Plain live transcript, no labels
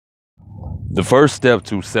The first step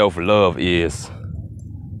to self-love is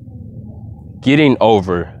getting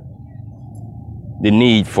over the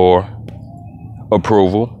need for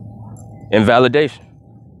approval and validation.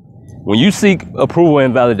 When you seek approval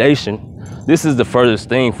and validation, this is the furthest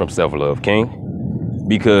thing from self-love, King.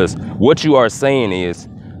 Because what you are saying is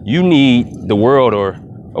you need the world or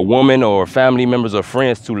a woman or family members or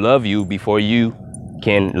friends to love you before you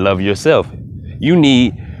can love yourself. You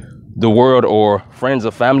need the world or friends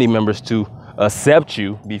or family members to accept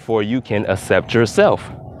you before you can accept yourself.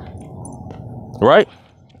 Right?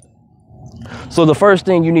 So the first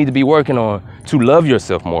thing you need to be working on to love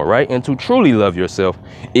yourself more, right? And to truly love yourself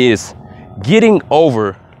is getting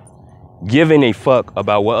over giving a fuck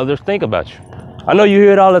about what others think about you. I know you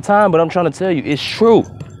hear it all the time, but I'm trying to tell you, it's true.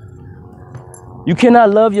 You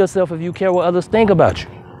cannot love yourself if you care what others think about you.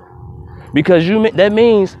 Because that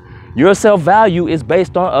means your self-value is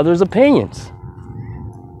based on others' opinions.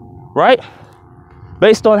 Right?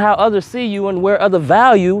 Based on how others see you and where other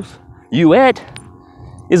values you at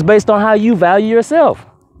is based on how you value yourself.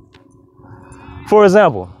 For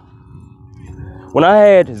example, when I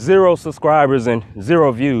had 0 subscribers and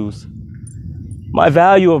 0 views, my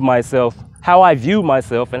value of myself, how I viewed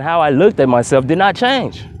myself and how I looked at myself did not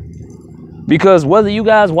change. Because whether you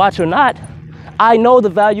guys watch or not, I know the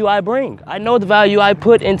value I bring. I know the value I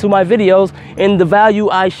put into my videos and the value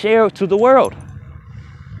I share to the world.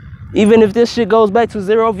 Even if this shit goes back to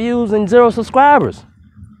 0 views and 0 subscribers.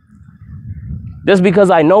 That's because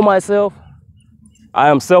I know myself, I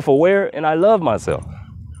am self-aware, and I love myself.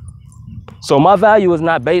 So my value is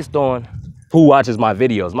not based on who watches my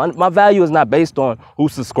videos. My value is not based on who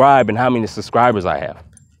subscribe and how many subscribers I have.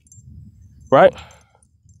 Right?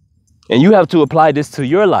 And you have to apply this to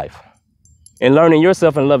your life and learning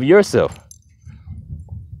yourself and love yourself.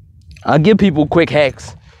 I give people quick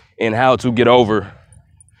hacks in how to get over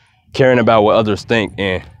caring about what others think.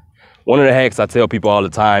 And one of the hacks I tell people all the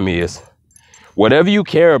time is, whatever you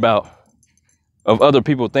care about of other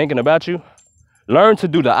people thinking about you, learn to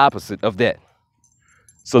do the opposite of that.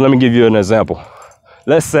 So let me give you an example.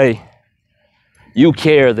 Let's say you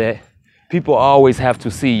care that people always have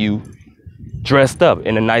to see you dressed up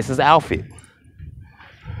in the nicest outfit.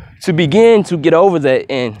 To begin to get over that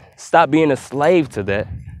and stop being a slave to that,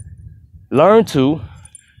 learn to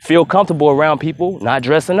feel comfortable around people not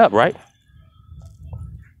dressing up, right?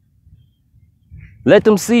 Let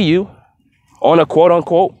them see you on a quote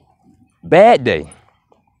unquote bad day.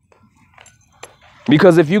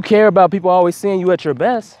 Because if you care about people always seeing you at your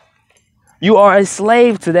best, you are a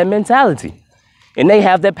slave to that mentality. And they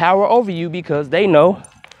have that power over you because they know,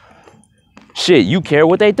 shit, you care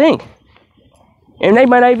what they think. And they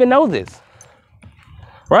might not even know this.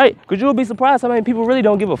 Right? Because you'll be surprised how many people really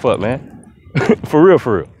don't give a fuck, man. For real,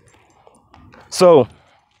 for real. So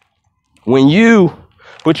when you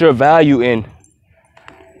put your value in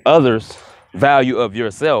others' value of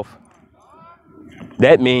yourself,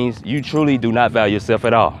 that means you truly do not value yourself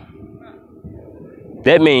at all.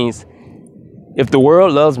 That means if the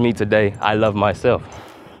world loves me today, I love myself.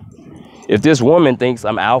 If this woman thinks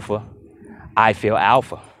I'm alpha, I feel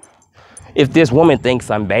alpha. If this woman thinks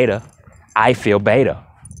I'm beta, I feel beta.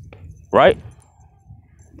 Right?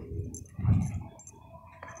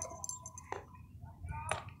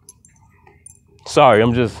 Sorry,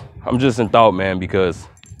 I'm just in thought, man, because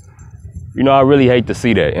you know, I really hate to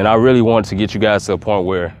see that. And I really want to get you guys to a point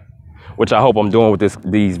where, which I hope I'm doing with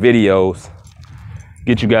these videos,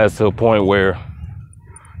 get you guys to a point where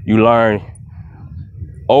you learn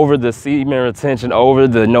over the semen retention, over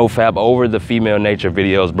the nofap, over the female nature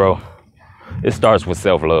videos, bro. It starts with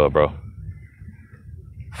self-love, bro.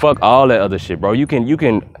 Fuck all that other shit, bro. You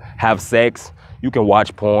can have sex, you can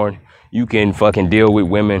watch porn, you can fucking deal with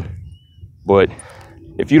women, but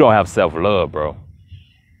if you don't have self-love, bro,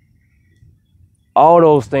 all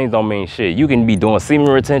those things don't mean shit. You can be doing semen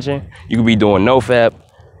retention, you can be doing nofap,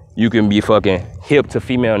 you can be fucking hip to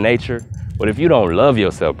female nature, but if you don't love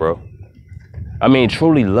yourself, bro, I mean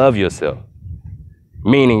truly love yourself,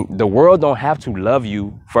 meaning the world don't have to love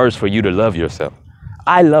you first for you to love yourself.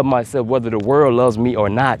 I love myself whether the world loves me or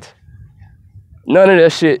not. None of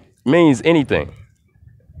that shit means anything.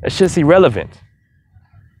 That shit's irrelevant.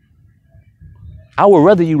 I would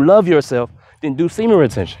rather you love yourself than do semen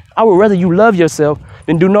retention. I would rather you love yourself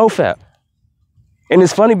than do nofap. And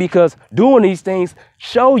it's funny because doing these things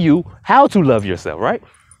show you how to love yourself, right?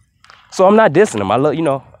 So I'm not dissing them. I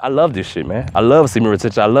love this shit, man. I love semen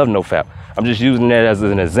retention. I love nofap. I'm just using that as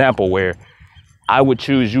an example where I would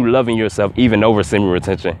choose you loving yourself even over semen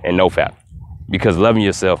retention and nofap, because loving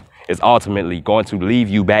yourself is ultimately going to leave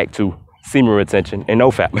you back to semen retention and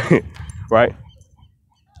nofap, right?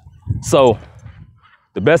 So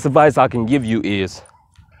the best advice I can give you is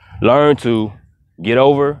learn to get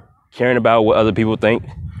over caring about what other people think,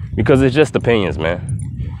 because it's just opinions, man.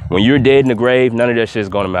 When you're dead in the grave, none of that shit's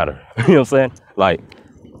gonna matter. You know what I'm saying? Like,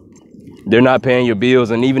 they're not paying your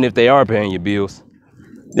bills, and even if they are paying your bills,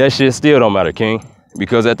 that shit still don't matter, King.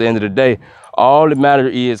 Because at the end of the day, all that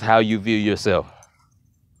matters is how you view yourself.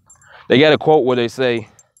 They got a quote where they say,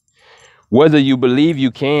 whether you believe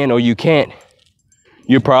you can or you can't,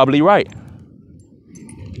 you're probably right.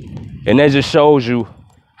 And that just shows you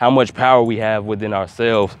how much power we have within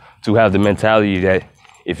ourselves to have the mentality that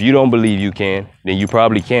if you don't believe you can, then you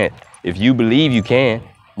probably can't. If you believe you can,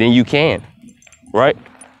 then you can, right?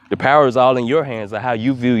 The power is all in your hands of how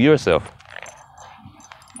you view yourself.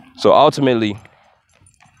 So ultimately,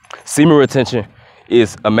 semen retention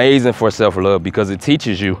is amazing for self-love because it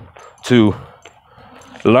teaches you to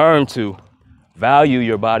learn to value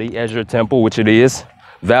your body as your temple, which it is,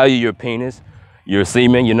 value your penis, your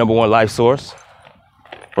semen, your number one life source,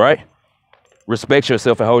 right? Respect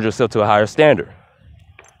yourself and hold yourself to a higher standard.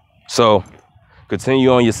 So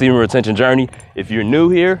continue on your semen retention journey. If you're new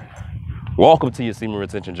here, welcome to your semen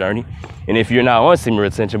retention journey. And if you're not on semen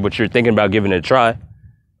retention, but you're thinking about giving it a try,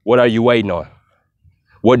 what are you waiting on?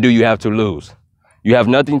 What do you have to lose? You have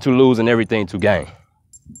nothing to lose and everything to gain.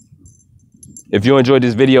 If you enjoyed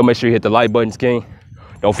this video, make sure you hit the like button, King.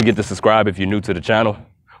 Don't forget to subscribe if you're new to the channel.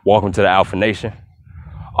 Welcome to the Alpha Nation.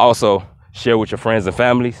 Also, share with your friends and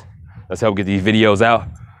families. Let's help get these videos out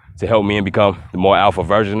to help men become the more alpha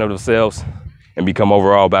version of themselves and become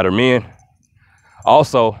overall better men.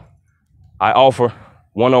 Also, I offer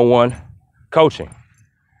one-on-one coaching.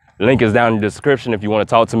 The link is down in the description if you want to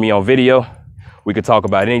talk to me on video. We could talk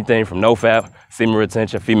about anything from nofap, semen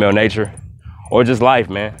retention, female nature, or just life,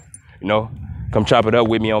 man. You know, come chop it up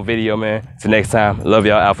with me on video, man. Till next time, love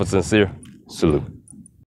y'all, AlphaSincere. Salute.